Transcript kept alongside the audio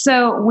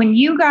So when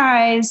you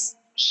guys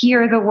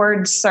hear the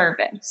word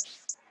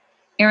service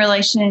in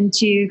relation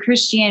to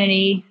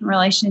Christianity, in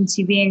relation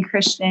to being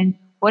Christian,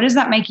 what does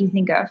that make you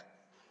think of?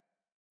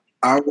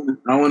 I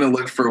want to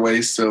look for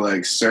ways to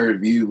like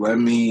serve you. Let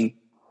me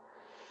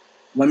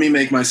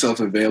make myself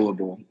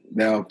available.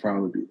 That'll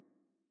probably be.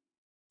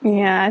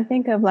 Yeah, I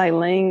think of like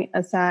laying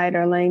aside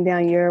or laying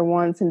down your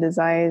wants and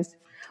desires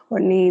or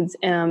needs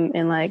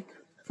and like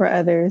for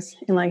others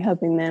and like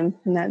helping them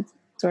in that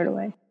sort of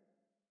way.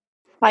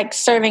 Like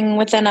serving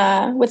within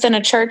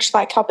a church,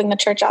 like helping the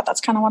church out. That's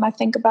kind of what I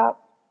think about.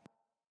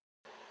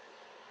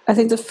 I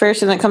think the first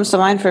thing that comes to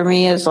mind for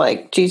me is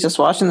like Jesus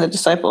washing the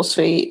disciples'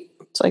 feet.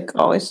 It's like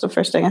always the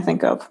first thing I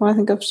think of when I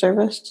think of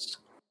service.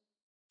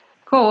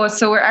 Cool.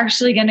 So we're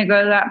actually going to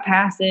go to that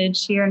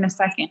passage here in a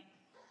second.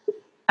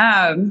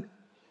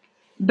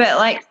 But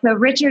like, so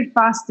Richard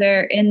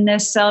Foster in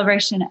this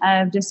Celebration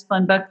of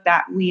Discipline book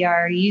that we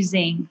are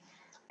using,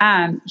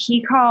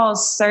 he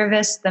calls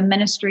service the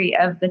ministry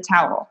of the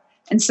towel.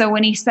 And so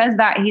when he says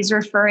that, he's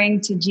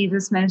referring to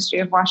Jesus' ministry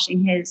of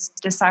washing his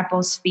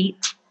disciples'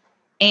 feet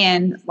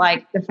and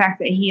like the fact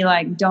that he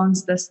like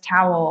dons this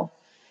towel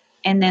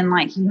and then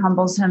like he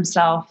humbles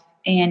himself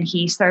and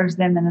he serves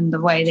them in the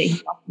way that he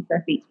washes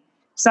their feet.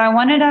 So I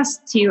wanted us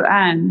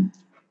to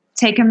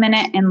take a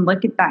minute and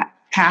look at that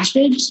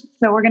passage.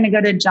 So we're going to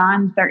go to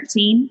John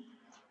 13.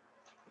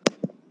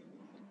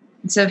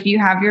 So if you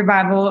have your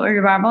Bible or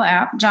your Bible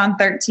app, John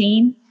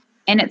 13,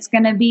 and it's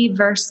going to be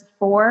verse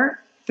 4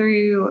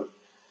 through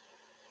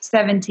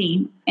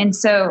 17. And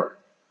so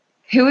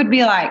who would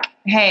be like,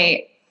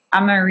 hey,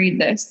 I'm going to read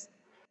this?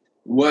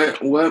 What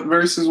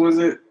verses was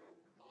it?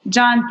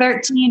 John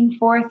 13,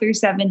 4 through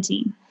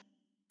 17.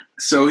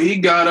 So he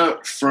got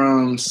up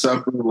from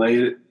supper,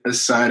 laid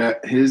aside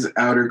his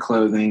outer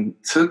clothing,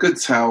 took a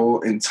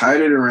towel and tied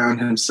it around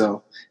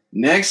himself.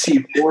 Next,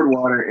 he poured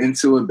water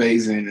into a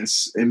basin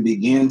and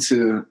began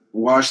to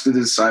wash the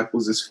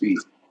disciples' feet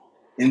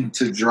and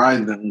to dry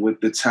them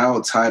with the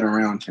towel tied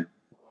around him.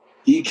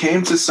 He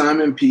came to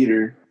Simon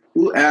Peter,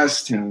 who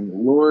asked him,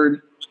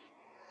 Lord,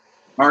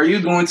 are you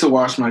going to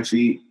wash my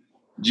feet?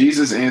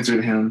 Jesus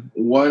answered him,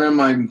 What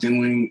I'm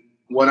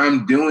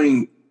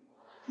doing,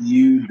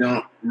 you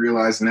don't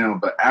realize now,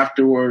 but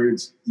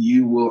afterwards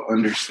you will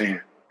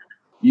understand.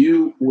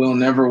 You will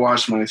never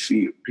wash my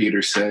feet,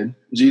 Peter said.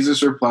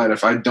 Jesus replied,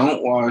 If I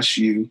don't wash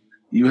you,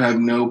 you have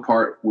no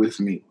part with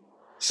me.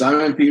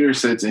 Simon Peter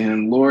said to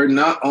him, Lord,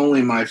 not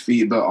only my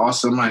feet, but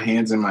also my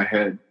hands and my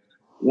head.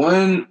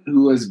 One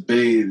who has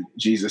bathed,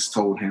 Jesus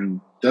told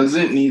him,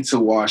 doesn't need to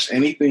wash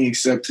anything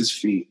except his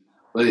feet,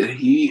 but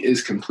he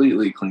is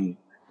completely clean.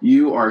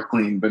 You are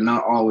clean, but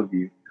not all of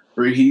you.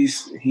 For he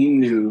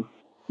knew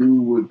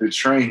who would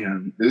betray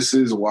him. This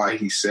is why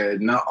he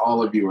said, not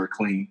all of you are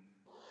clean.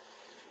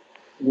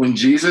 When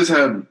Jesus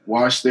had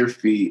washed their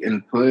feet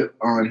and put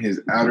on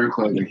his outer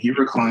clothing, he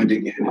reclined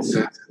again and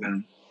said to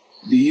them,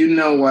 Do you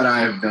know what I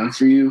have done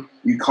for you?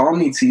 You call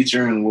me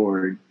teacher and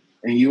Lord,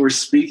 and you are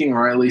speaking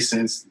rightly,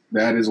 since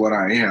that is what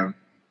I am.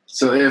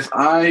 So if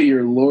I,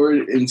 your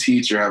Lord and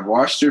teacher, have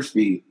washed your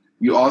feet,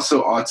 you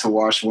also ought to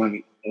wash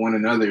one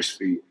another's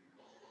feet.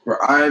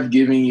 For I have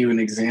given you an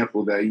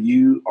example that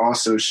you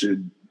also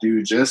should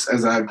do just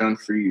as I have done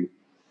for you.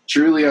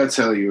 Truly I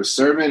tell you, a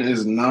servant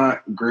is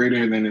not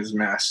greater than his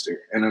master,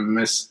 and a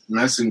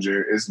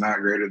messenger is not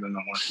greater than the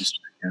one who sent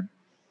him.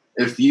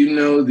 If you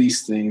know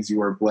these things,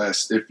 you are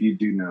blessed if you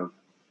do know.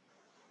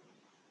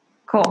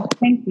 Cool.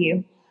 Thank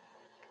you.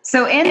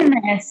 So in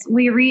this,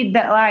 we read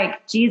that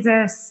like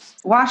Jesus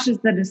washes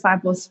the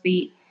disciples'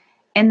 feet,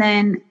 and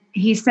then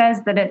he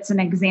says that it's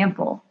an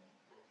example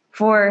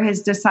for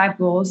his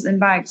disciples and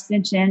by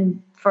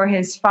extension for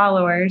his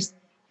followers,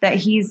 that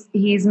he's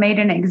made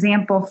an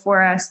example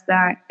for us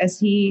that as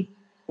he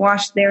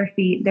washed their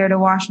feet, they're to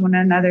wash one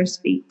another's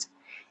feet.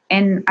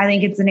 And I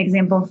think it's an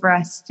example for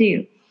us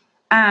too,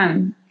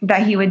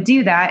 that he would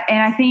do that.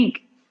 And I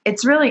think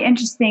it's really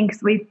interesting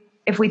because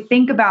if we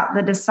think about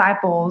the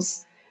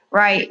disciples,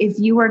 right, if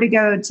you were to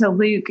go to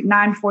Luke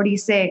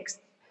 9:46,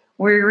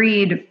 we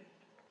read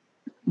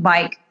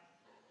like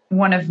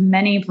one of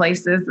many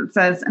places that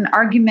says an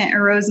argument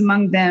arose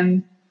among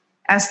them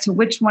as to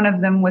which one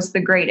of them was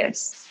the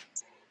greatest.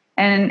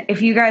 And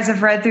if you guys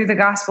have read through the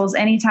Gospels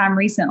anytime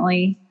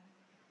recently,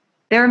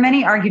 there are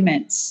many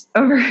arguments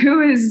over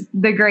who is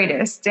the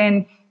greatest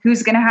and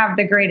who's going to have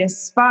the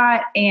greatest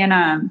spot.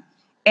 And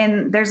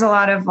there's a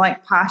lot of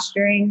like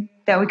posturing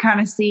that we kind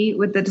of see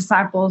with the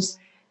disciples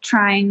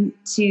trying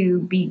to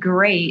be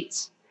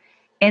great.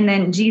 And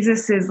then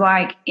Jesus is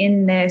like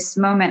in this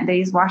moment that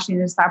he's washing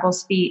the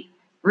disciples' feet,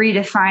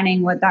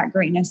 redefining what that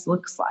greatness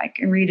looks like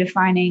and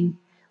redefining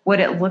what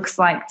it looks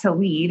like to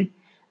lead.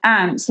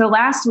 So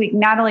last week,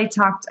 Natalie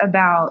talked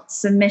about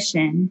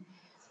submission,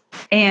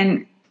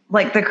 and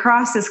like the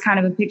cross is kind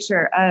of a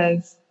picture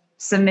of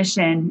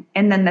submission.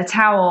 And then the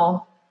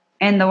towel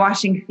and the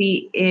washing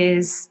feet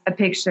is a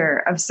picture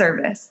of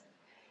service.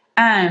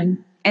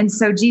 And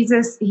so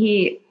Jesus,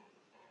 he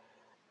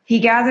he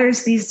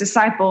gathers these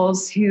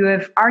disciples who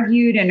have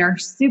argued and are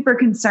super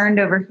concerned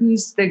over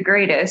who's the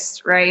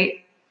greatest,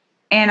 right?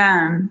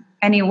 And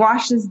he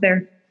washes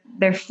their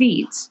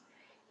feet.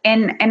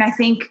 And I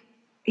think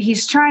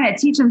he's trying to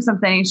teach them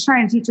something. He's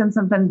trying to teach them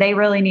something they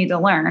really need to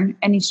learn.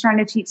 And he's trying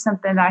to teach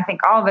something that I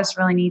think all of us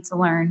really need to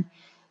learn.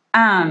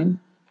 And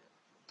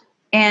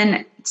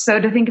so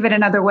to think of it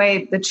another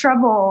way, the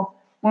trouble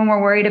when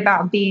we're worried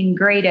about being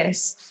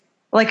greatest,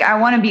 like I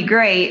want to be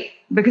great,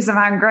 because if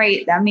I'm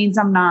great, that means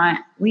I'm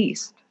not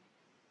least,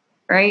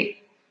 right?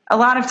 A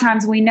lot of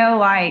times we know,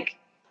 like,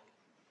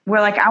 we're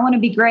like, I want to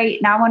be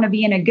great and I want to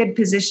be in a good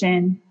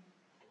position.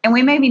 And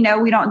we maybe know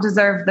we don't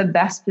deserve the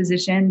best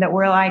position, that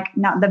we're like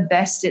not the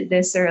best at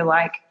this or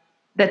like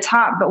the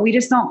top, but we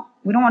don't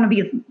want to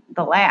be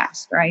the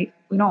last, right?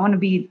 We don't want to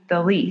be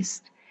the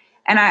least.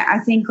 And I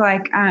think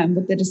like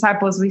with the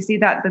disciples, we see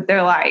that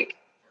they're like,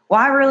 well,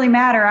 I really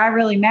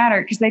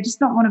matter, because they just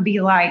don't want to be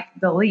like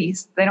the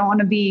least. They don't want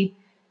to be,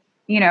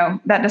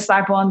 that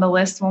disciple on the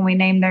list when we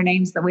name their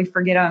names that we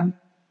forget them.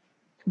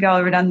 Have y'all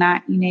ever done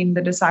that? You name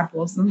the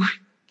disciples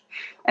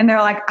and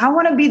they're like, I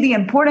want to be the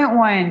important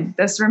one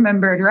that's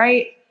remembered,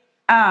 right?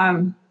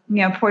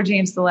 Poor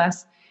James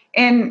Celeste.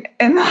 And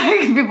like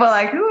people are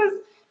like,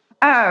 who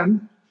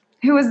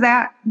was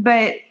that?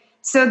 But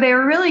so they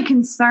were really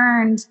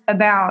concerned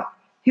about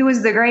who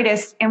was the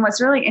greatest. And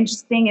what's really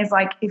interesting is,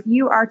 like, if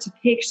you are to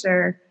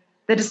picture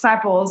the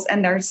disciples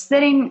and they're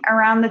sitting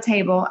around the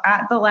table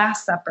at the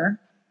Last Supper,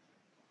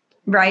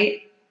 right?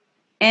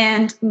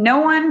 And no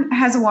one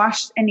has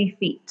washed any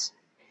feet.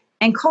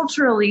 And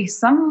culturally,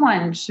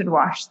 someone should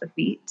wash the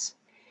feet.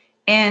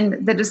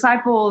 And the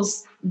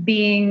disciples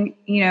being,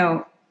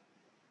 in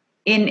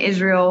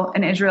Israel,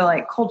 an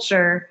Israelite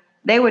culture,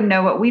 they would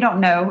know what we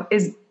don't know,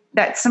 is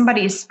that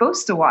somebody is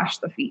supposed to wash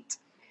the feet.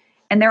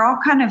 And they're all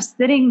kind of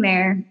sitting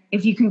there,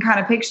 if you can kind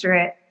of picture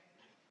it,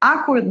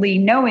 awkwardly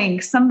knowing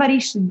somebody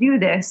should do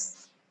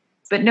this,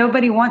 but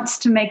nobody wants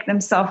to make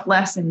themselves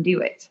less and do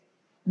it.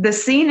 The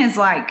scene is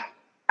like,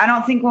 I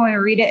don't think when we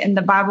read it in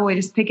the Bible, we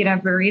just pick it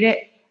up and read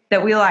it,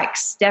 that we like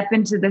step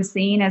into the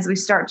scene as we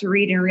start to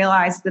read and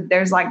realize that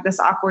there's like this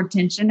awkward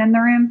tension in the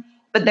room,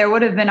 but there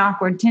would have been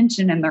awkward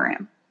tension in the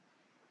room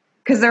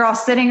because they're all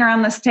sitting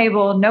around this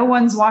table. No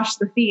one's washed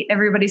the feet.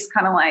 Everybody's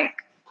kind of like,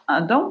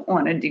 I don't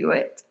want to do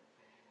it.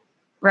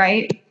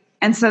 Right.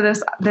 And so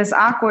this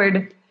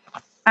awkward,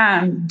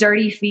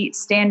 dirty feet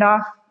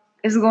standoff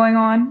is going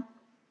on.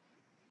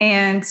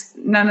 And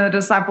none of the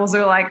disciples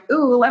are like,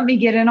 ooh, let me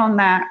get in on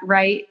that.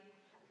 Right.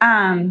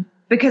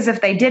 Because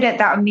if they did it,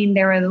 that would mean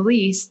they were the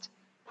least.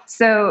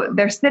 So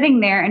they're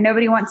sitting there and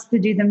nobody wants to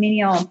do the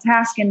menial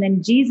task. And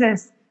then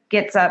Jesus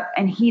gets up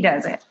and he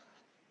does it.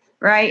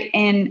 Right.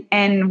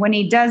 And when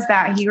he does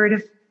that, he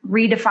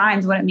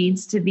redefines what it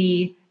means to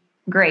be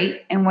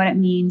great and what it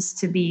means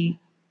to be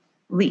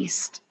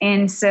least.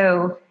 And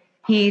so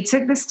he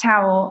took this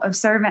towel of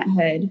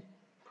servanthood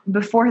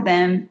before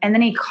them, and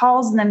then he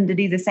calls them to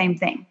do the same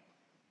thing,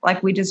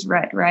 like we just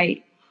read,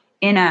 right?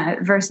 In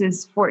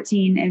verses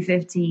 14 and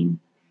 15.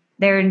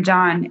 There in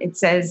John, it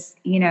says,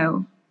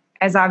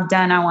 as I've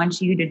done, I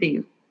want you to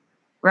do,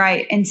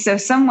 right? And so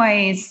some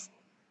ways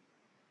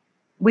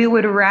we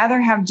would rather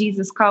have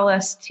Jesus call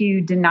us to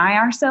deny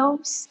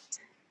ourselves,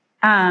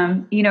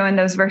 in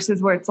those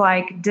verses where it's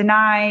like,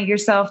 deny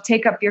yourself,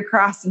 take up your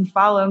cross and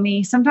follow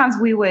me. Sometimes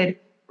we would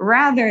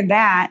rather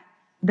that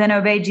than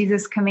obey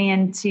Jesus'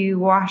 command to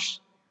wash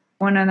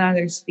one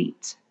another's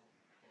feet.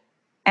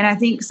 And I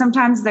think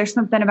sometimes there's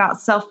something about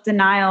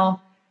self-denial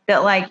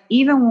that, like,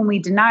 even when we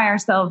deny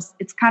ourselves,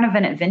 it's kind of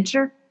an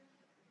adventure,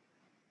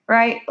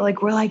 right?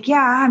 Like, we're like,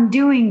 yeah, I'm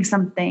doing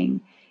something.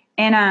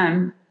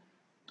 And,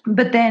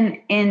 but then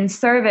in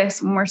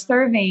service, when we're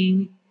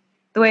serving,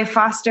 the way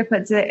Foster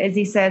puts it is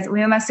he says,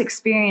 we must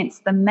experience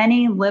the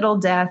many little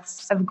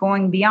deaths of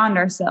going beyond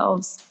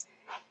ourselves,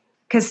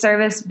 because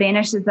service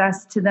banishes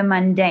us to the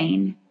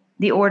mundane,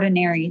 the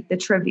ordinary, the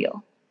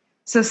trivial.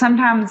 So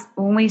sometimes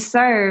when we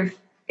serve,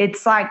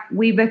 it's like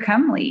we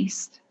become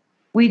least.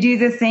 We do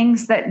the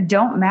things that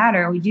don't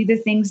matter. We do the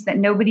things that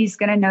nobody's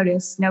going to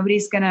notice.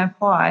 Nobody's going to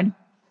applaud,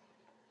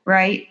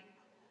 right?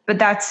 But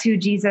that's who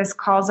Jesus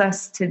calls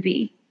us to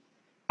be.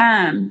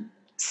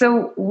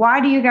 So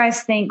why do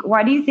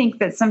you think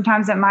that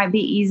sometimes it might be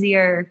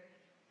easier,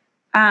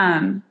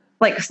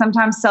 like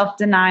sometimes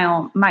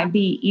self-denial might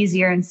be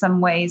easier in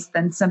some ways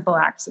than simple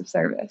acts of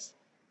service?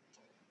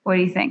 What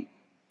do you think?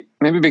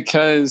 Maybe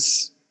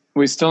because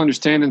we still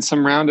understand in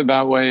some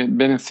roundabout way it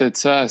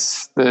benefits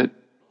us, that,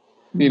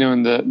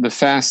 in the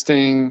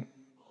fasting,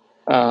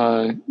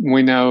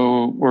 we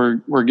know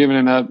we're giving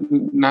it up,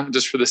 not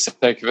just for the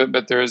sake of it,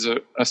 but there is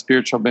a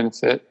spiritual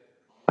benefit.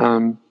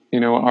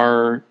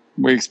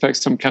 We expect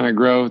some kind of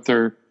growth,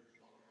 or,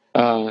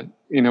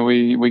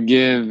 we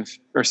give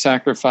or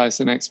sacrifice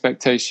an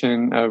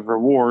expectation of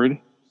reward,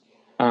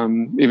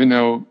 even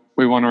though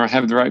we want to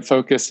have the right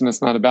focus and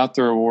it's not about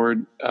the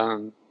reward.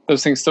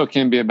 Those things still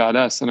can be about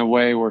us in a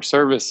way where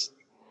service,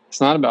 it's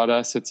not about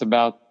us, it's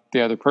about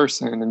the other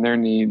person and their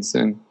needs.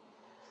 And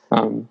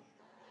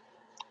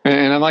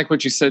I like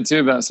what you said too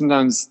about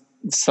sometimes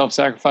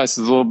self-sacrifice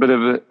is a little bit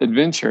of an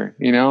adventure,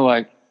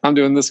 like I'm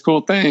doing this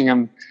cool thing.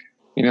 I'm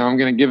going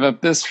to give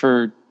up this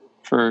for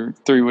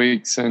 3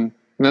 weeks. And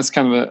that's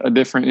kind of a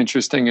different,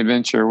 interesting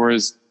adventure.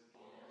 Whereas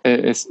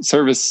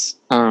service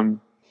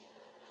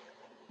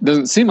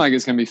doesn't seem like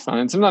it's going to be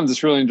fun. Sometimes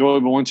it's really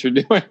enjoyable once you're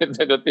doing it.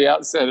 But at the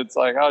outset, it's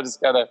like, oh, I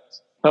just got to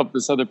help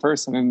this other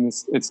person. And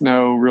it's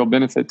no real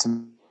benefit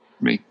to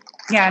me.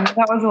 Yeah, no,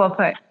 that was well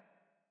put.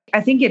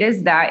 I think it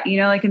is that,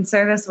 like in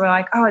service, we're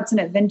like, oh, it's an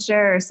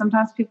adventure. Or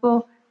sometimes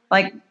people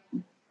like,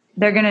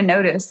 they're going to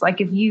notice, like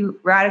if you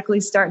radically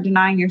start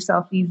denying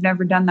yourself, you've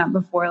never done that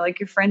before, like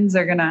your friends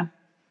are going to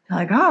be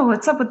like, oh,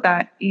 what's up with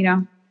that?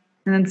 And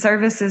then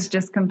service is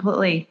just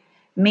completely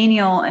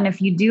menial. And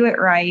if you do it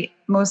right,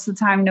 most of the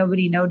time,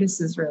 nobody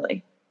notices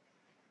really.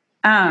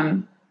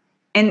 And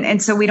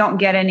so we don't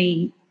get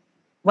any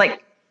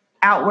like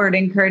outward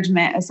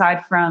encouragement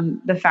aside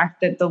from the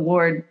fact that the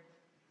Lord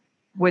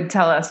would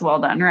tell us, well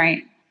done.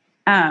 Right.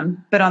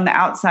 But on the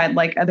outside,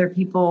 like other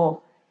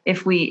people,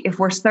 if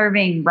we're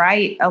serving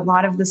right, a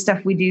lot of the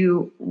stuff we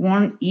do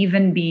won't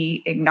even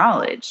be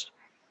acknowledged.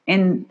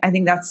 And I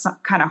think that's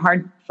kind of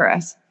hard for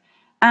us.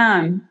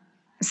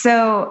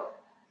 So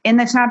in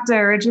the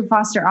chapter, Richard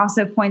Foster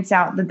also points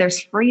out that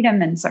there's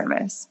freedom in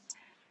service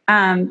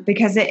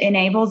because it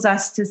enables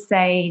us to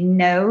say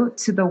no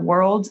to the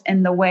world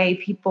and the way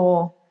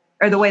people,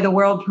 or the way the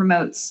world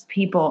promotes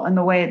people and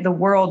the way the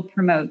world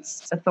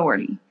promotes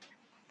authority.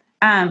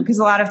 Because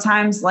a lot of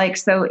times, like,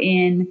 so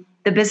in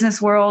the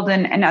business world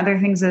and other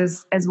things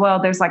as well,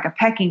 there's like a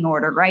pecking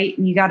order, right?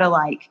 And you got to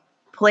like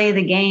play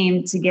the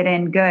game to get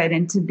in good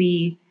and to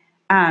be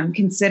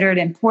considered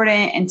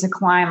important and to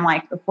climb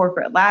like a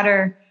corporate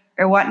ladder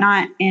or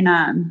whatnot.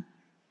 And,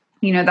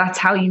 that's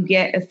how you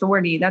get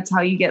authority. That's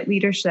how you get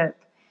leadership.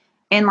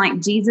 And like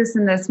Jesus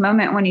in this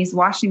moment, when he's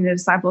washing the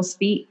disciples'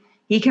 feet,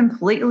 he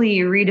completely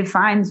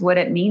redefines what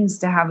it means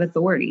to have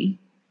authority.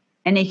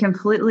 And he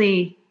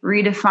completely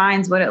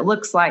redefines what it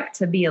looks like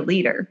to be a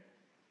leader,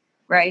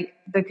 right?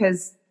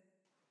 Because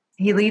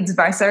he leads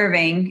by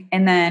serving.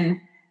 And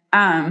then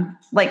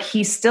like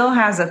he still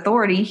has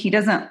authority. He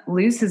doesn't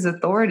lose his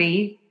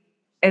authority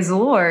as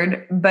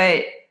Lord,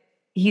 but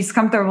he's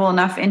comfortable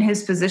enough in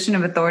his position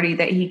of authority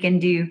that he can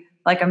do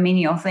like a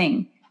menial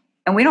thing.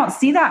 And we don't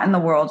see that in the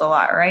world a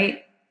lot,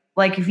 right?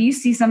 Like if you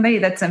see somebody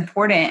that's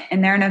important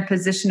and they're in a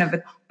position of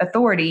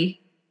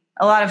authority,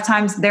 a lot of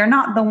times they're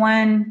not the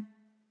one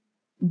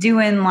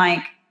doing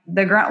like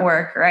the grunt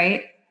work,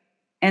 right?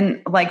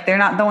 And like they're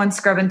not the one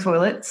scrubbing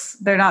toilets.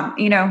 They're not,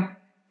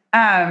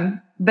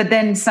 but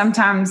then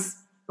sometimes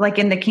like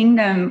in the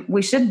kingdom,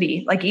 we should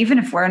be like, even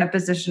if we're in a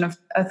position of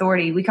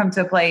authority, we come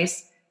to a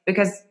place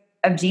because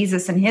of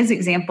Jesus and his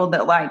example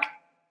that like,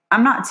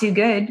 I'm not too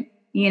good,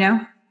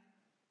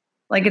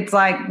 like it's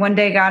like one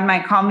day God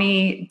might call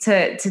me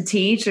to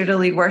teach or to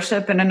lead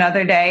worship, and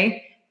another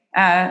day,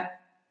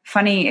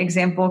 funny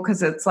example,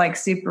 because it's like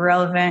super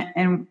relevant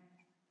and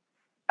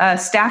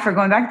staff are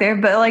going back there,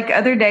 but like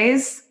other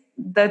days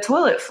the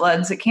toilet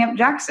floods at Camp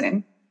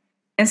Jackson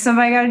and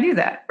somebody got to do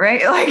that.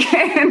 Right. Like,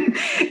 and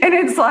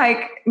it's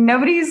like,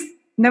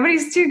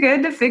 nobody's too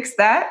good to fix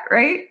that.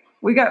 Right.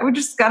 We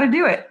just got to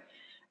do it.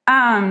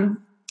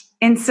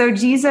 And so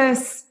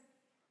Jesus,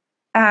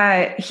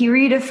 he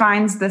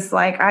redefines this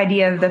like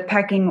idea of the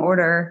pecking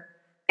order,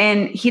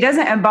 and he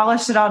doesn't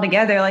abolish it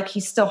altogether. Like he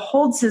still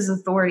holds his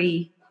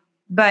authority,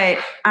 but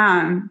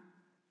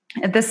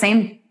at the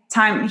same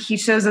time, he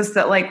shows us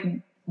that like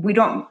we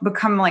don't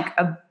become like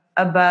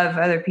above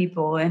other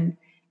people and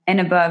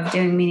above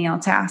doing menial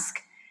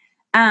tasks.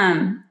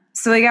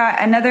 So we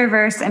got another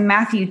verse in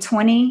Matthew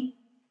 20,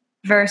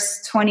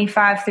 verse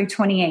 25 through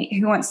 28.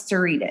 Who wants to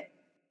read it?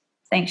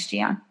 Thanks,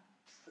 Gian.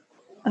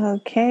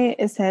 Okay,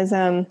 it says,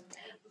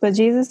 but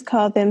Jesus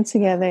called them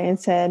together and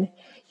said,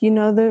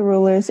 the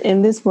rulers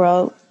in this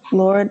world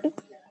lord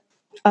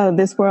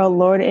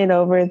it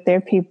over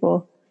their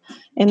people,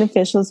 and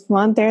officials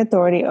flaunt their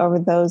authority over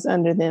those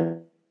under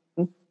them.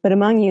 But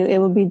among you, it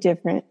will be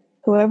different.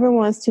 Whoever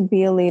wants to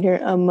be a leader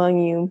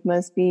among you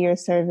must be your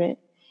servant,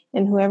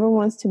 and whoever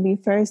wants to be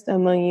first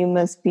among you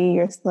must be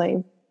your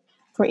slave.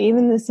 For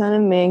even the Son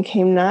of Man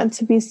came not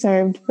to be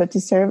served, but to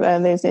serve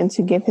others and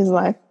to give his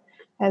life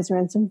as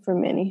ransom for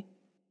many.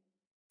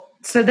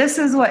 So this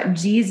is what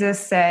Jesus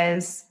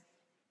says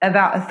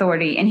about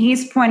authority. And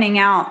he's pointing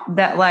out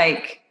that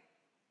like,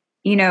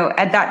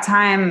 at that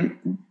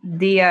time,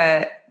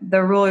 the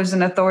rulers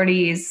and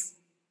authorities,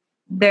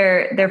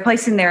 they're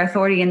placing their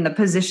authority in the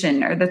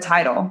position or the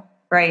title,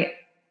 right?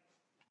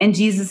 And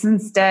Jesus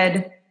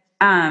instead,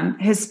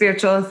 his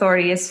spiritual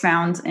authority is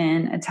found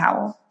in a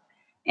towel.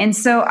 And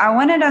so I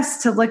wanted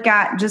us to look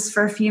at just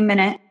for a few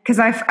minutes, because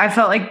I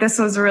felt like this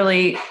was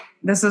really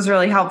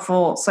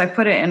helpful. So I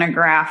put it in a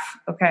graph.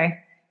 Okay.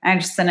 I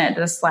just sent it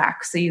to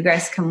Slack so you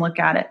guys can look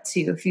at it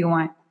too, if you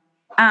want.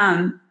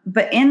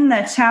 But in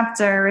the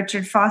chapter,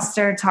 Richard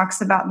Foster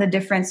talks about the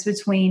difference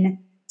between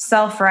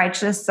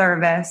self-righteous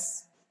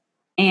service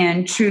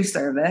and true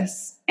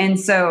service. And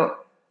so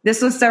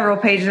this was several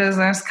pages,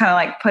 and I just kind of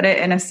like put it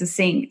in a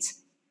succinct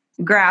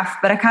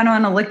graph, but I kind of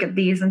want to look at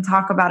these and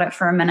talk about it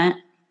for a minute.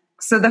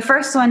 So the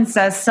first one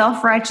says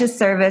self-righteous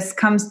service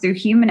comes through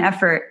human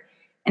effort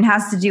and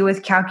has to do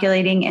with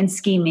calculating and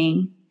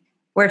scheming,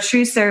 where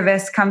true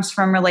service comes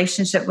from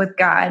relationship with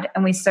God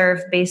and we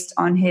serve based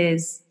on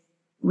his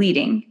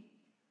leading.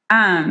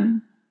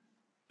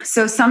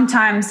 So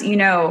sometimes,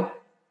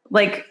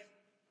 like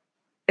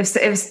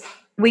if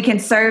we can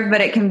serve,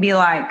 but it can be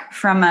like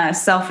from a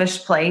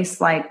selfish place,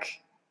 like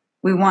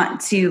we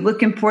want to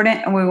look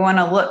important and we want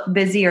to look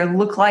busy or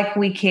look like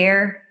we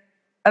care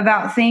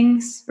about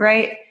things,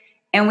 right?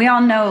 And we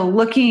all know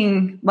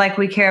looking like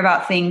we care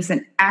about things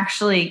and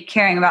actually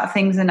caring about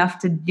things enough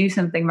to do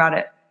something about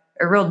it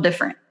are real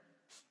different,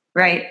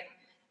 right?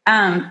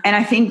 And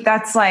I think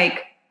that's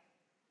like,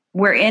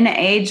 we're in an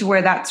age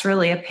where that's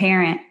really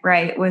apparent,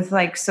 right? With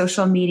like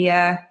social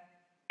media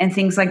and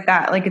things like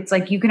that. Like, it's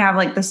like you can have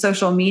like the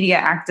social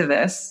media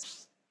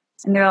activists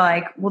and they're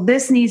like, well,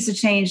 this needs to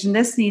change and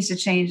this needs to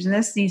change and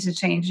this needs to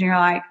change. And you're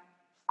like,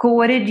 cool,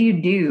 what did you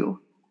do?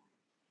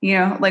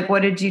 Like,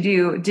 what did you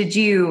do? Did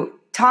you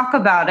talk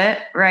about it,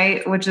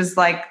 right? Which is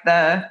like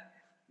the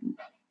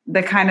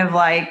kind of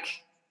like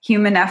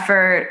human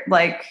effort,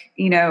 like,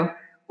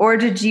 or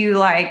did you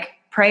like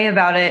pray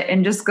about it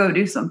and just go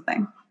do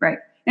something, right?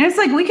 And it's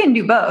like, we can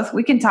do both.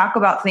 We can talk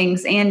about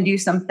things and do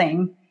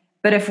something.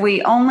 But if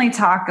we only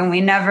talk and we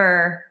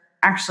never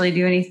actually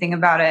do anything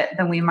about it,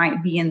 then we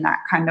might be in that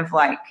kind of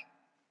like,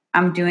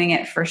 I'm doing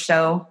it for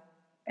show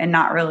and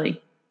not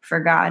really for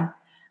God.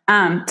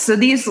 So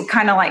these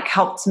kind of like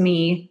helped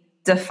me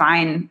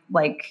define,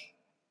 like,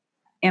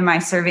 am I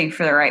serving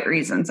for the right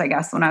reasons, I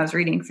guess, when I was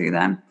reading through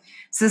them.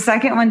 So the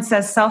second one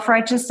says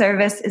self-righteous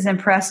service is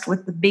impressed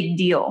with the big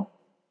deal.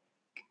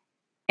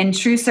 And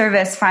true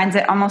service finds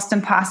it almost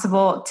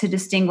impossible to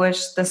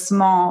distinguish the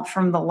small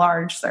from the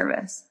large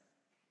service,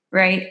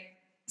 right?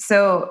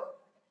 So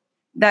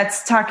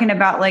that's talking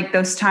about like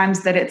those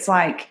times that it's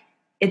like,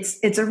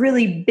 it's a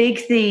really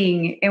big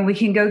thing and we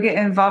can go get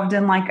involved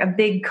in like a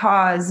big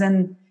cause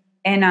and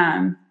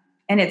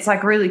it's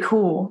like really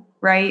cool,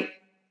 right?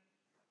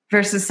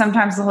 Versus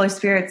sometimes the Holy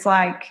Spirit's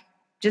like,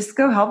 just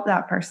go help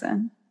that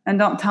person and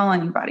don't tell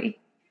anybody,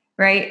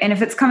 right? And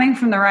if it's coming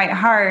from the right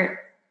heart,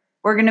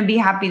 we're going to be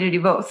happy to do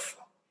both.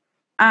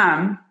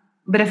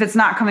 But if it's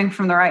not coming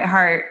from the right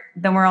heart,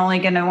 then we're only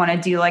going to want to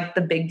do like the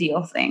big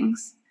deal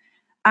things.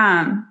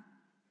 The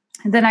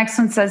next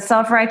one says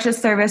self-righteous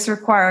service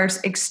requires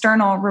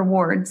external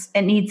rewards.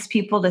 It needs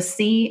people to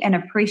see and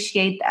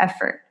appreciate the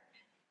effort,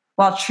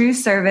 while true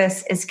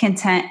service is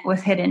content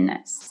with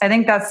hiddenness. I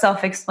think that's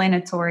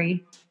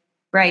self-explanatory,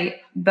 right?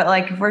 But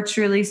like if we're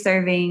truly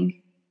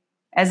serving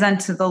as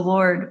unto the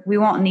Lord, we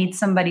won't need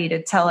somebody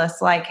to tell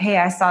us like, hey,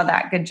 I saw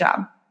that, good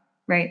job.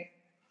 Right.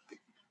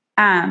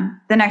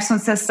 The next one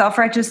says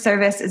self-righteous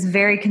service is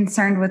very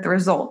concerned with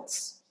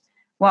results,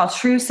 while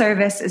true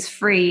service is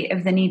free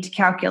of the need to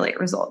calculate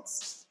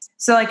results.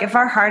 So like if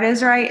our heart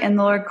is right and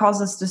the Lord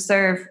calls us to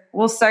serve,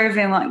 we'll serve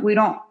him. Like we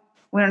don't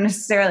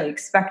necessarily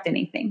expect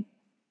anything,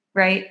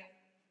 right?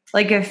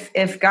 Like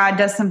if God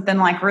does something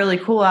like really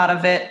cool out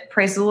of it,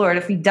 praise the Lord.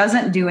 If he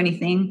doesn't do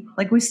anything,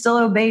 like we still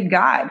obeyed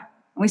God,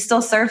 we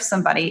still serve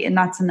somebody, and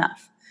that's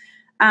enough.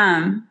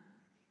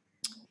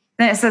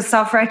 Then it says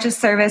self-righteous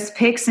service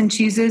picks and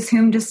chooses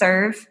whom to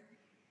serve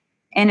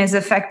and is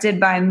affected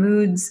by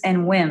moods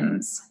and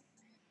whims,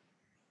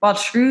 while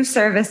true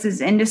service is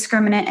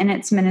indiscriminate in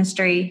its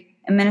ministry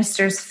and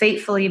ministers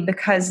faithfully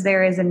because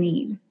there is a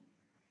need,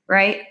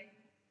 right?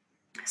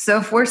 So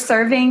if we're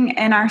serving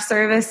and our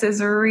service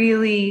is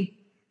really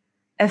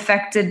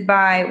affected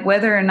by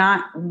whether or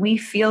not we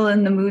feel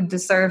in the mood to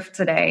serve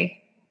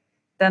today,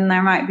 then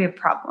there might be a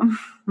problem,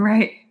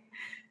 right?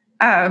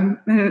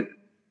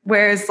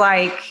 Whereas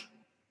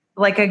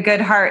like a good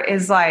heart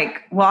is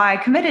like, well, I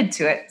committed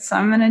to it, so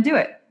I'm going to do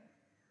it,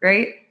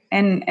 right?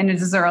 And it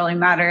doesn't really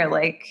matter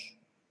like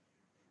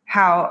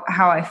how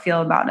I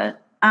feel about it.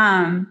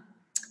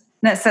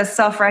 That says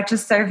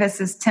self-righteous service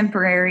is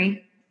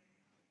temporary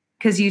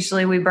because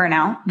usually we burn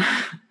out,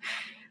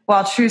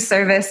 while true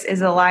service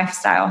is a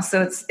lifestyle.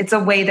 So it's a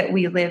way that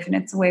we live and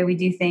it's a way we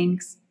do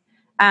things.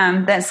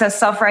 That says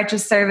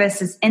self-righteous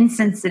service is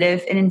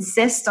insensitive and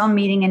insists on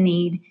meeting a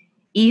need,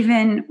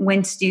 even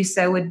when to do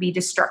so would be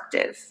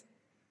destructive,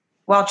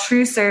 while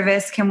true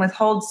service can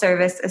withhold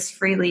service as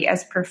freely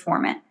as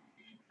perform it.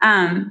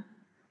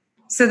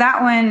 So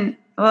that one,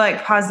 we'll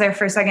like pause there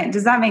for a second.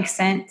 Does that make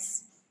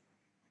sense?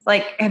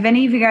 Like, have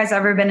any of you guys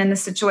ever been in the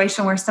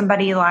situation where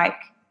somebody like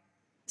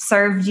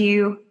served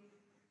you,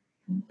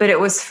 but it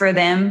was for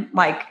them?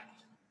 Like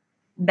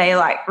they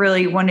like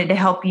really wanted to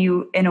help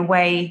you in a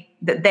way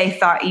that they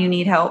thought you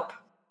need help.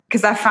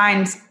 Because I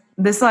find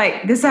this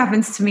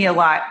happens to me a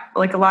lot.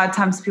 Like a lot of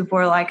times people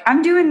are like,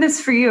 I'm doing this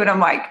for you. And I'm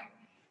like,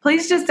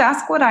 please just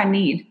ask what I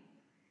need,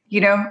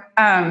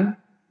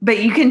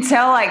 but you can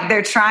tell like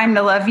they're trying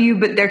to love you,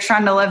 but they're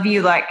trying to love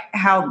you like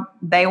how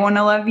they want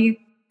to love you.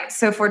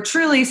 So if we're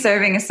truly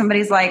serving, if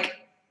somebody's like,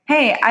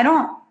 hey, I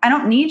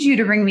don't need you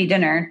to bring me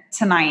dinner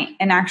tonight.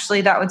 And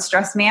actually that would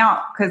stress me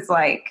out because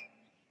like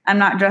I'm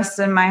not dressed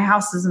and my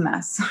house is a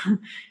mess.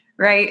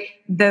 Right?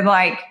 Then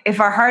like,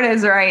 if our heart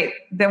is right,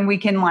 then we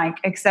can like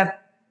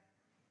accept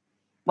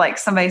like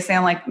somebody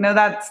saying like, no,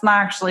 that's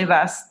not actually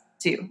best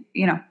too,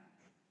 you know?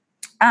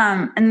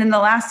 And then the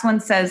last one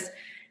says,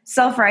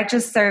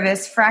 self-righteous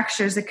service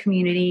fractures a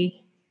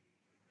community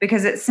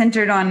because it's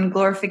centered on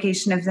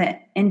glorification of the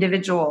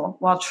individual,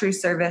 while true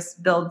service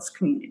builds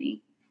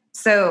community.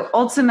 So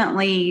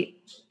ultimately,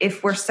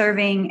 if we're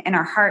serving and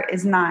our heart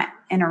is not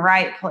in a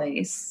right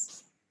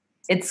place,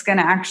 it's going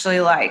to actually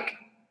like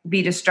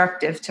be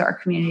destructive to our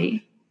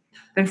community.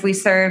 But if we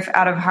serve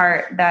out of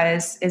heart that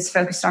is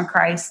focused on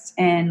Christ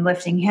and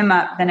lifting him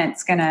up, then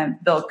it's going to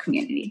build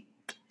community.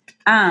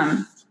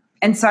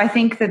 And so I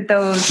think that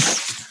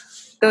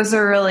those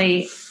are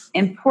really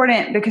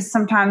important, because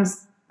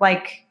sometimes,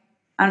 like,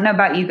 I don't know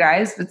about you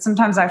guys, but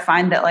sometimes I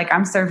find that like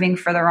I'm serving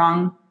for the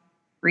wrong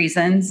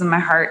reasons and my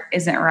heart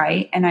isn't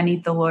right, and I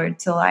need the Lord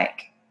to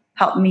like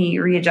help me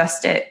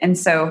readjust it. And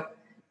so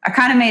I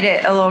kind of made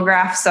it a little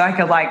graph so I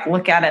could like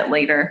look at it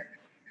later.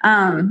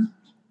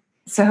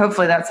 So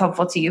hopefully that's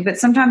helpful to you. But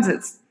sometimes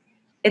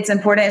it's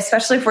important,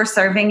 especially if we're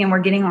serving and we're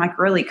getting like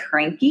really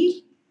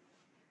cranky.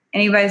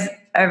 Anybody's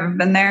ever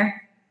been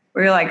there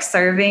where you're like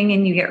serving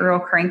and you get real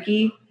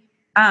cranky?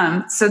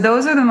 So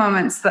those are the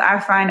moments that I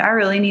find I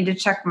really need to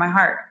check my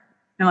heart.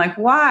 And like,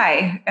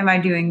 why am I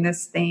doing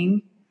this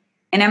thing?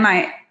 And am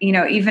I, you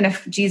know, even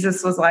if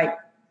Jesus was like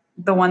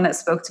the one that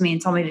spoke to me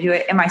and told me to do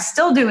it, am I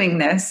still doing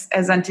this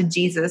as unto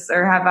Jesus?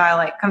 Or have I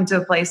like come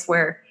to a place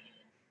where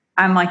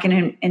I'm like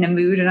in a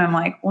mood and I'm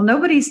like, well,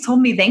 nobody's told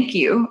me thank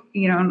you.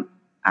 You know,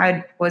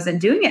 I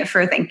wasn't doing it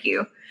for a thank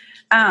you.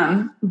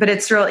 But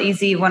it's real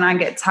easy when I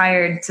get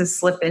tired to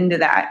slip into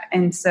that.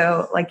 And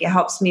so like, it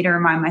helps me to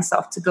remind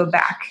myself to go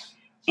back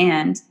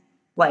and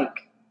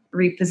like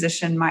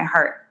reposition my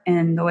heart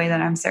in the way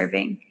that I'm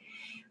serving.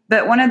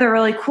 But one of the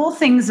really cool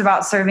things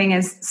about serving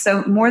is,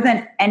 so more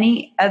than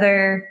any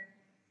other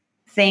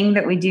thing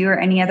that we do or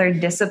any other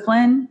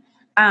discipline,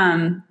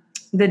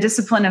 the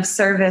discipline of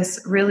service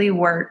really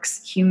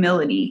works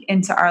humility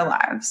into our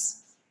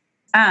lives.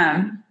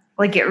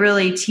 Like it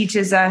really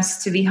teaches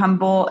us to be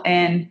humble,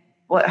 and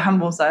what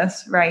humbles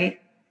us,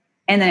 right?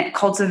 And then it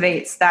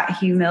cultivates that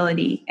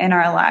humility in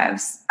our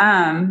lives.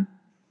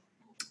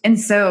 And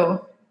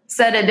so,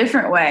 said a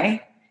different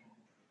way,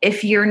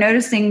 if you're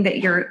noticing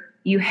that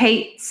you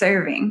hate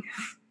serving,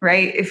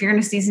 right? If you're in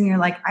a season you're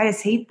like, I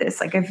just hate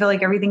this. Like, I feel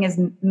like everything is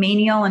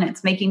menial and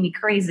it's making me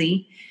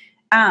crazy.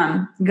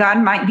 God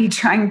might be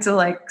trying to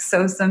like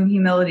sow some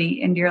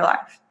humility into your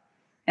life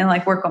and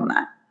like work on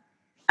that.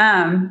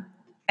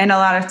 And a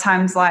lot of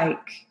times,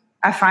 like,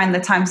 I find the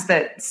times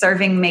that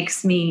serving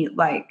makes me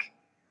like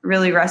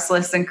really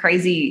restless and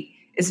crazy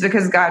is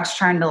because God's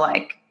trying to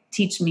like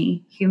teach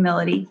me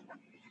humility.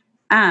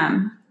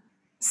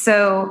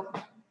 So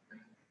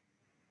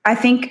I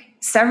think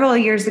several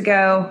years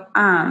ago,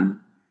 I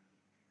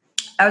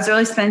was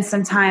really spending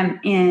some time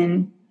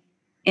in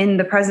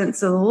the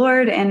presence of the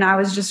Lord, and I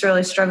was just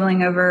really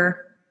struggling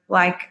over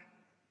like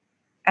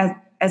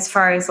as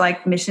far as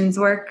like missions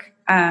work,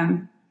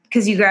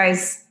 because you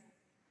guys,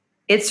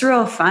 it's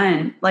real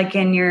fun, like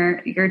in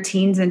your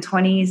teens and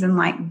 20s, and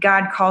like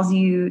God calls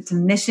you to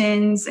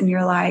missions and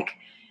you're like,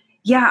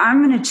 yeah,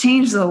 I'm going to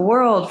change the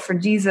world for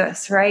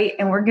Jesus, right?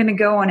 And we're going to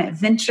go on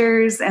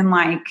adventures, and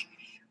like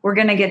we're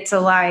going to get to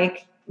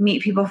like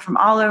meet people from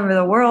all over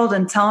the world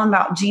and tell them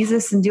about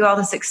Jesus and do all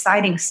this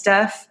exciting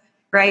stuff,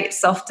 right?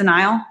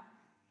 Self-denial.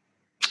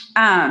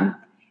 And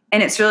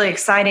it's really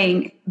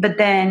exciting. But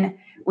then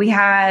we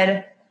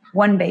had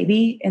one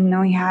baby, and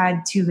then we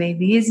had two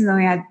babies, and then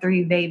we had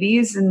three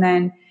babies. And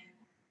then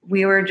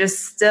we were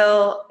just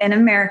still in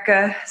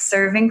America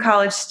serving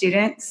college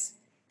students,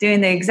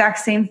 doing the exact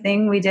same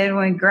thing we did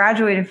when we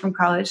graduated from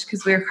college,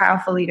 because we were Chi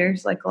Alpha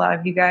leaders, like a lot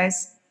of you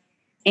guys.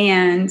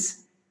 And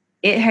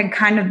it had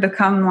kind of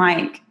become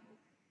like,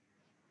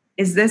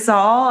 is this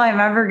all I'm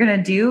ever going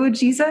to do,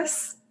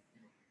 Jesus?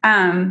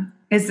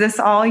 Is this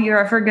all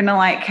you're ever going to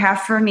like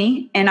have for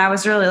me? And I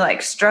was really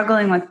like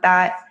struggling with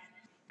that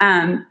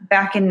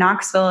back in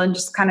Knoxville, and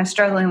just kind of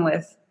struggling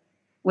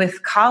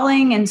with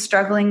calling, and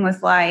struggling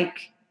with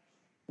like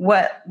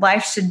what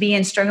life should be,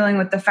 and struggling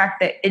with the fact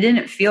that it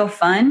didn't feel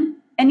fun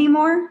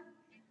anymore.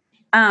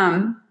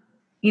 You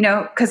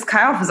know, because Chi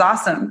Alpha is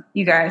awesome,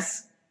 you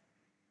guys.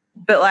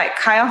 But like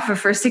Chi Alpha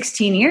for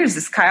 16 years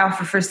is Chi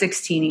Alpha for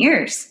 16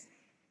 years.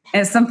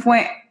 And at some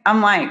point,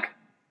 I'm like,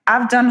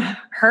 I've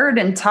heard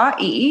and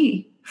taught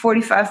EE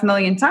 45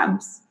 million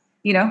times,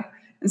 you know?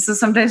 And so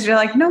sometimes you're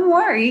like, no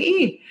more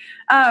EE.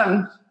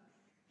 And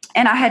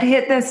I had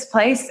hit this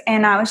place,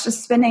 and I was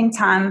just spending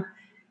time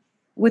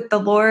with the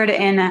Lord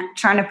and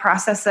trying to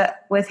process it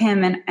with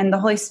him. And the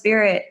Holy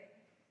Spirit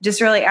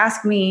just really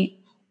asked me,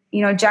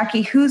 you know,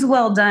 Jackie, whose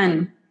well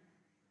done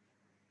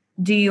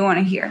do you want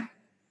to hear?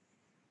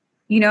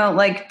 You know,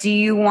 like, do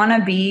you want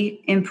to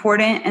be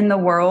important in the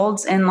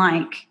world? And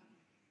like,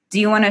 do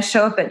you want to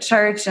show up at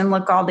church and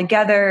look all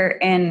together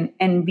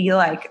and be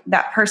like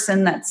that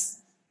person that's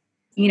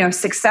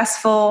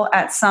successful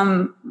at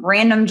some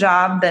random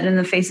job that in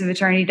the face of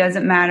eternity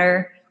doesn't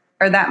matter,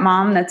 or that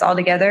mom that's all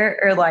together,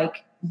 or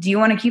like, do you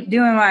want to keep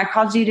doing what I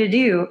called you to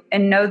do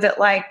and know that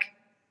like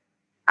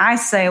I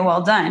say,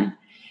 well done.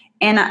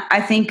 And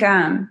I think,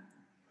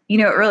 it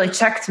really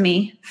checked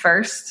me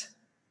first,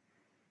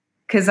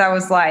 because I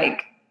was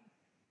like,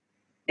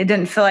 it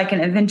didn't feel like an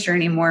adventure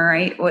anymore,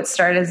 right? What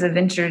started as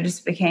adventure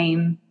just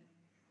became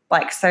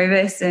like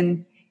service,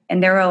 and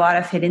there were a lot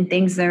of hidden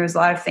things. There was a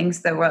lot of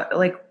things that were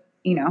like,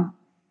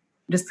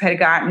 just had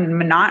gotten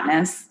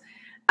monotonous.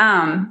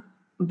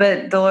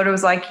 But the Lord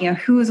was like,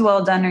 whose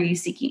well done are you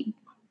seeking?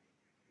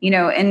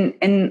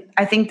 And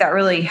I think that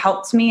really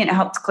helped me, and it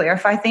helped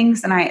clarify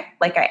things. And I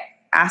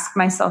ask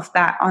myself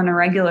that on a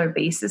regular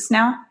basis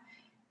now.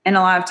 And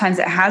a lot of times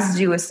it has to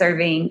do with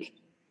serving.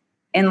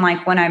 And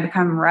like when I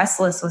become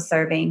restless with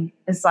serving,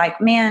 it's like,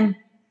 man,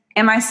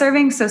 am I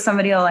serving so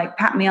somebody will like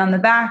pat me on the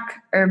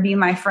back or be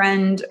my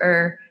friend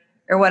or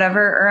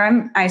whatever? Or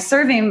am I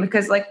serving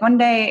because like one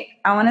day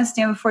I want to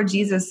stand before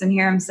Jesus and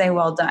hear him say,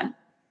 well done.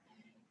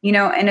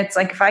 And it's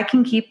like, if I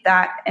can keep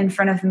that in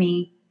front of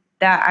me,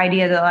 that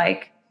idea that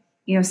like,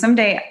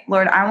 someday,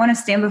 Lord, I want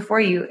to stand before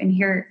you and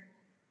hear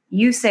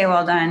you say,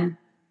 well done,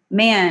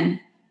 man,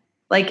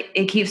 like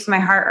it keeps my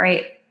heart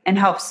right and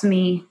helps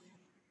me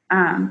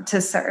to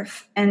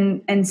serve.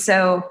 And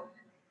so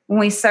when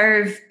we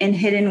serve in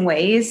hidden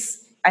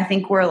ways, I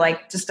think we're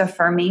like just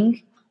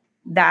affirming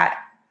that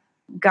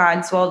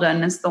God's well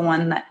done is the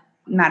one that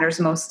matters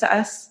most to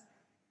us,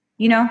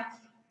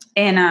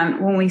 and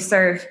when we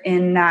serve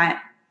in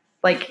that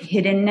like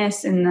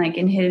hiddenness and like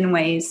in hidden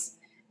ways,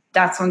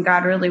 that's when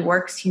God really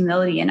works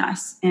humility in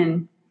us,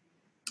 and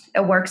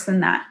it works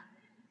in that.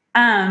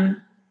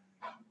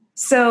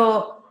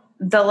 So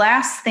the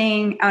last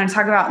thing I want to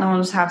talk about, and then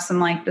we'll just have some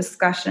like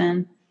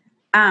discussion.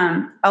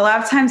 A lot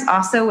of times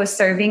also with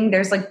serving,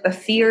 there's like the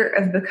fear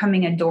of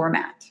becoming a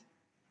doormat.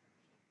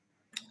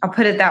 I'll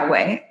put it that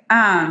way.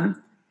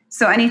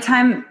 So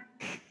anytime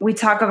we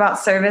talk about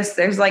service,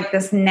 there's like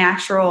this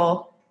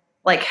natural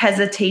like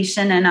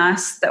hesitation in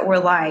us that we're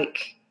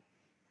like,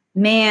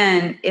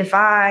 man, if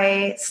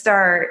I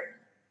start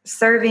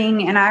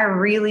serving and I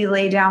really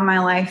lay down my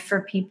life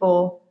for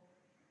people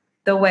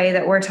the way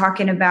that we're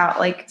talking about,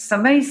 like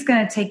somebody's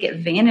going to take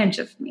advantage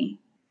of me,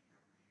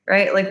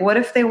 right? Like what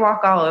if they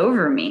walk all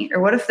over me, or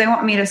what if they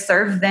want me to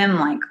serve them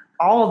like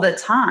all the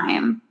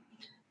time?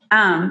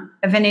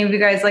 If any of you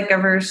guys like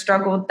ever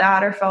struggled with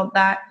that or felt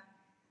that,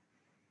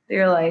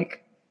 you're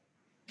like,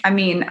 I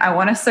mean, I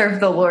want to serve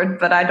the Lord,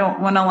 but I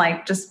don't want to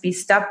like just be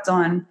stepped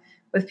on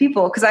with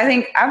people. Cause I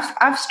think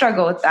I've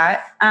struggled with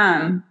that.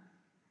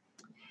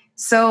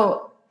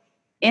 So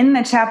in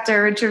the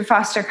chapter, Richard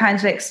Foster kind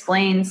of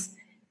explains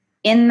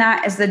in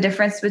that is the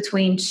difference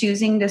between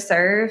choosing to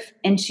serve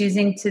and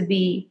choosing to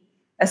be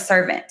a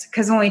servant.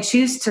 Because when we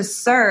choose to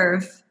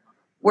serve,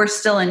 we're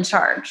still in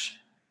charge,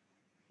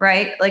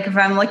 right? Like if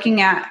I'm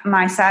looking at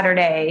my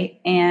Saturday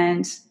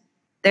and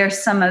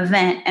there's some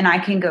event and I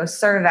can go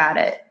serve at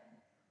it,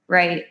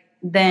 right?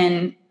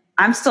 Then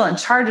I'm still in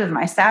charge of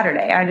my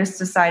Saturday. I just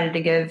decided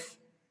to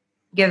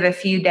give a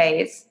few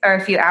days or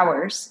a few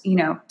hours,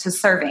 to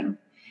serving.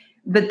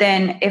 But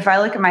then if I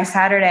look at my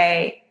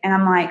Saturday and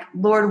I'm like,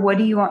 Lord, what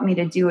do you want me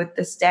to do with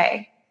this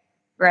day?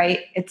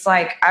 Right? It's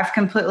like I've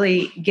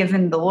completely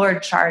given the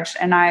Lord charge,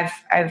 and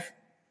I've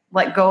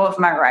let go of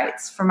my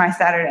rights for my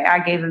Saturday. I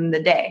gave him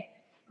the day.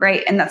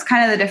 Right? And that's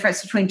kind of the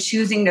difference between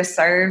choosing to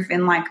serve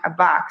in like a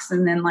box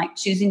and then like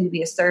choosing to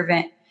be a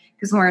servant.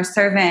 Because when we're a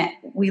servant,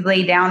 we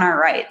lay down our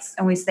rights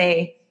and we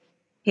say,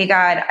 hey,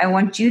 God, I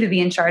want you to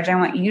be in charge. I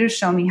want you to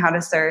show me how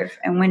to serve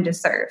and when to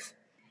serve.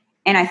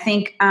 And I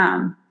think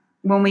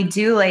when we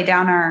do lay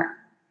down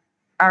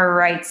our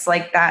rights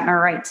like that and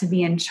our right to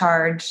be in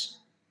charge,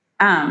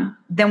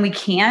 then we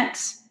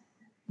can't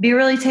be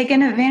really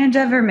taken advantage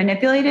of or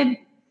manipulated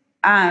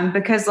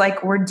because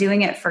like we're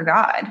doing it for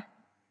God,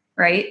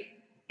 right?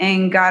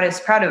 And God is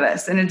proud of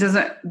us. And it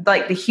doesn't,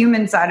 like the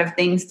human side of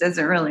things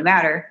doesn't really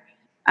matter.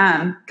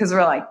 Because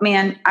we're like,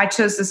 man, I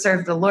chose to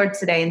serve the Lord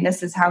today, and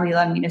this is how he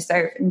led me to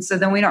serve. And so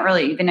then we don't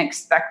really even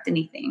expect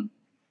anything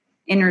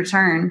in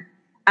return.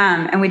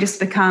 And we just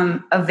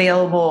become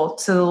available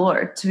to the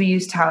Lord to be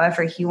used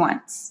however he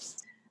wants.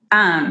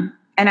 And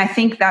I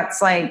think that's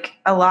like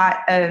a lot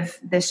of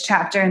this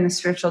chapter in the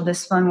spiritual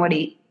discipline.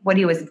 What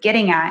he was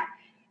getting at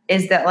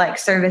is that like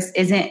service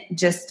isn't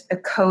just a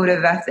code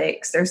of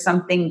ethics or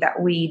something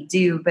that we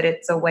do, but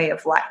it's a way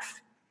of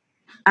life.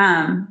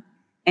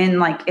 And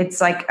like,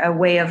 it's like a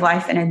way of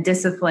life and a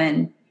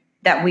discipline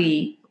that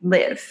we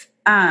live.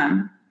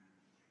 And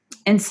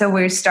so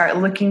we start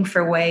looking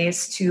for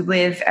ways to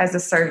live as a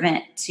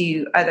servant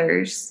to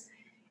others.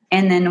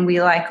 And then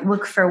we like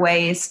look for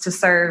ways to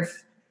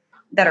serve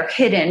that are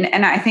hidden.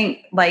 And I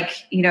think like,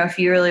 if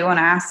you really want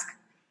to ask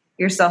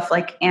yourself,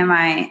 like, am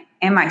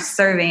I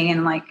serving,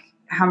 and like,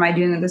 how am I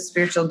doing with the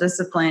spiritual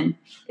discipline?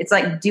 It's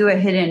like, do a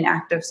hidden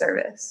act of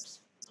service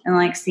and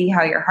like, see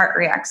how your heart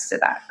reacts to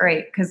that.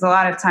 Right. Cause a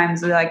lot of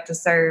times we like to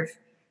serve,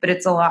 but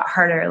it's a lot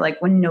harder.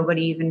 Like when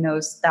nobody even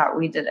knows that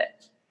we did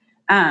it.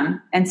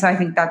 And so I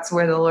think that's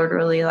where the Lord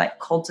really like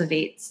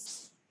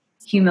cultivates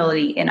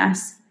humility in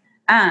us.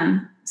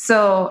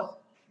 So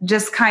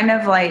just kind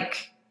of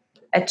like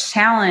a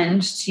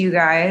challenge to you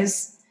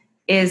guys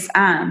is,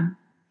 I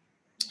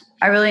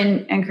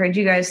really encourage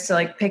you guys to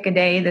like pick a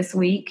day this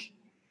week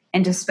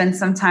and just spend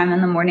some time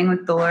in the morning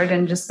with the Lord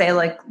and just say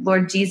like,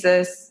 Lord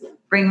Jesus,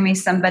 bring me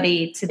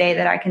somebody today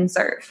that I can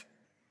serve.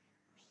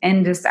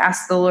 And just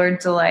ask the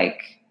Lord to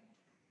like,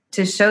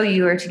 to show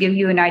you or to give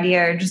you an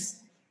idea, or just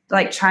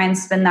like try and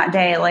spend that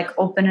day like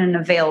open and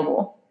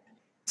available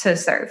to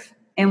serve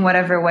in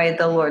whatever way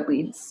the Lord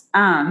leads.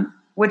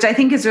 Which I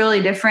think is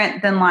really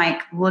different than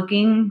like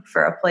looking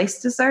for a place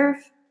to serve,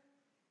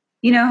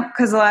 you know,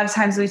 because a lot of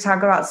times we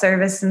talk about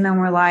service and then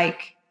we're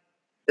like,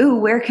 ooh,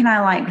 where can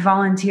I like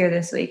volunteer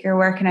this week, or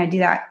where can I do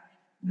that?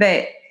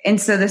 And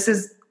so this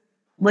is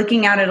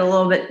looking at it a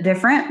little bit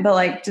different, but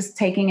like just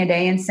taking a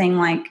day and saying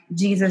like,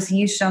 Jesus,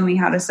 you show me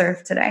how to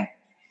serve today.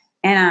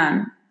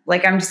 And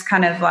like, I'm just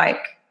kind of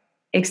like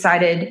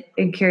excited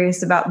and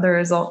curious about the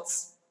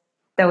results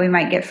that we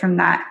might get from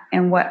that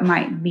and what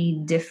might be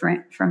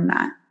different from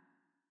that.